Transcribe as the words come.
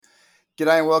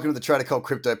G'day and welcome to the Trader Cobb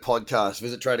Crypto Podcast.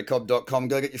 Visit tradercobb.com,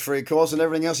 go get your free course and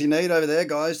everything else you need over there,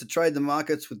 guys, to trade the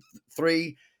markets with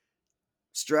 3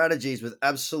 strategies with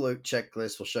absolute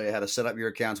checklists. We'll show you how to set up your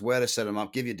accounts, where to set them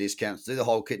up, give you discounts, do the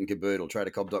whole kit and caboodle.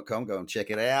 Tradercobb.com, go and check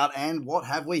it out. And what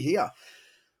have we here?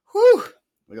 Whew!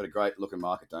 We've got a great looking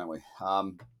market, don't we?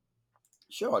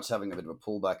 Sure, it's having a bit of a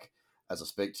pullback as I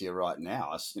speak to you right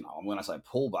now. When I say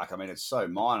pullback, I mean it's so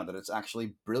minor that it's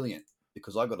actually brilliant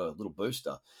because I got a little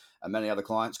booster, and many other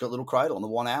clients got a little cradle on the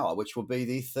 1 hour, which will be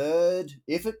the third,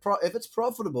 if it's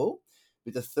profitable,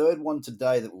 be the third one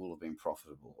today that will have been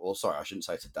profitable. Or sorry, I shouldn't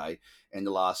say today, in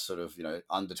the last sort of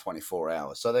under 24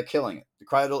 hours. So they're killing it. The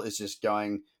cradle is just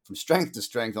going from strength to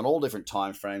strength on all different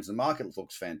time frames. The market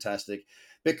looks fantastic.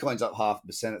 Bitcoin's up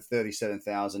 0.5% at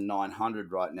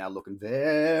 37,900 right now, looking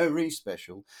very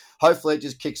special. Hopefully, it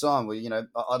just kicks on.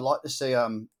 I'd like to see a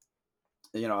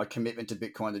commitment to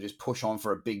Bitcoin to just push on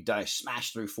for a big day,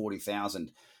 smash through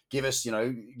 40,000. Give us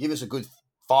a good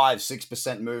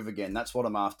 5-6% move again. That's what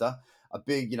I'm after. A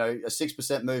big, a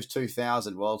 6% moves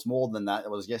 2,000. Well, it's more than that.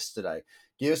 It was yesterday.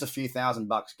 Give us a few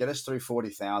 $1,000. Get us through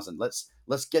 40,000.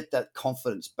 Let's get that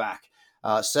confidence back.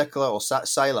 Secular or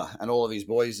Sailor and all of his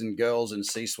boys and girls and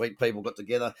C-suite people got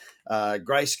together.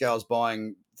 Grayscale's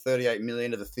buying 38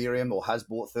 million of Ethereum, or has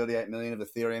bought 38 million of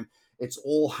Ethereum. It's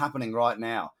all happening right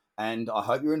now, and I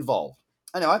hope you're involved.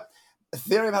 Anyway,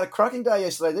 Ethereum had a cracking day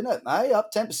yesterday, didn't it? Hey,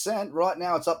 up 10%. Right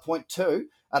now it's up 0.2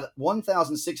 at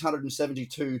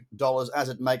 $1,672 as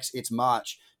it makes its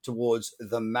march towards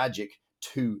the magic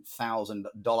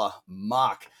 $2,000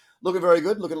 mark. Looking very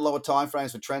good. Looking at lower time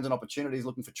frames for trends and opportunities.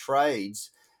 Looking for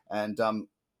trades. And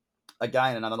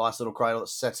again, another nice little cradle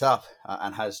that's set up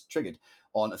and has triggered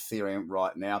on Ethereum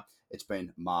right now. It's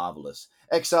been marvelous.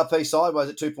 XRP sideways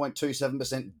at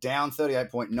 2.27%, down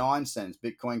 38.9 cents.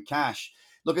 Bitcoin Cash.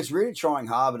 Look, it's really trying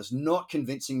hard, but it's not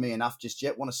convincing me enough just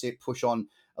yet. Want to see it push on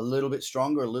a little bit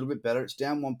stronger, a little bit better. It's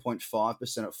down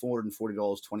 1.5% at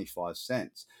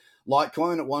 $440.25.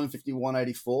 Litecoin at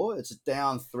 151.84. It's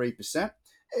down 3%.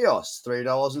 EOS,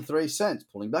 $3.03,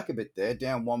 pulling back a bit there,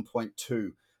 down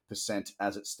 1.2%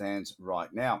 as it stands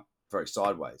right now. Very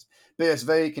sideways.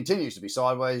 BSV continues to be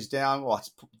sideways, down,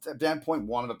 it's down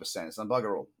 0.1%. It's on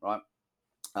bugger all, right?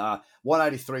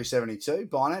 183.72.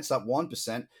 Binance up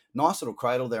 1%. Nice little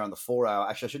cradle there on the 4 hour.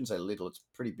 Actually, I shouldn't say little. It's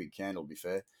a pretty big candle, to be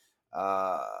fair.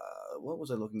 What was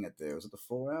I looking at there? Was it the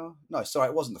 4 hour? No, sorry,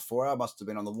 it wasn't the 4 hour. It must have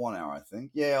been on the 1 hour, I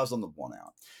think. Yeah, I was on the 1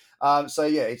 hour. So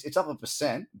yeah, it's up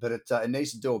 1%, but it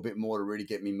needs to do a bit more to really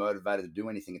get me motivated to do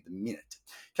anything at the minute.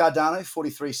 Cardano,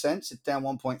 43 cents. It's down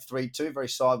 1.32, very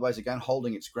sideways again,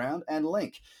 holding its ground. And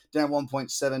Link, down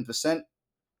 1.7%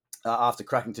 after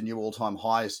cracking to new all-time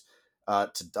highs.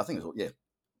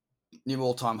 New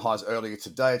all-time highs earlier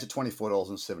today. It's at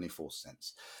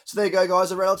 $24.74. So there you go,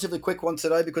 guys. A relatively quick one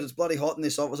today because it's bloody hot in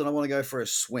this office and I want to go for a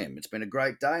swim. It's been a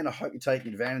great day and I hope you're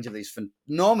taking advantage of these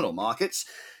phenomenal markets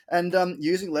and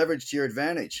using leverage to your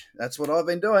advantage. That's what I've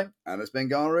been doing, and it's been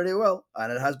going really well,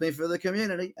 and it has been for the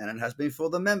community, and it has been for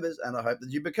the members, and I hope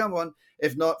that you become one.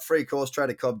 If not, free course,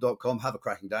 tradercobb.com. Have a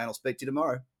cracking day, and I'll speak to you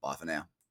tomorrow. Bye for now.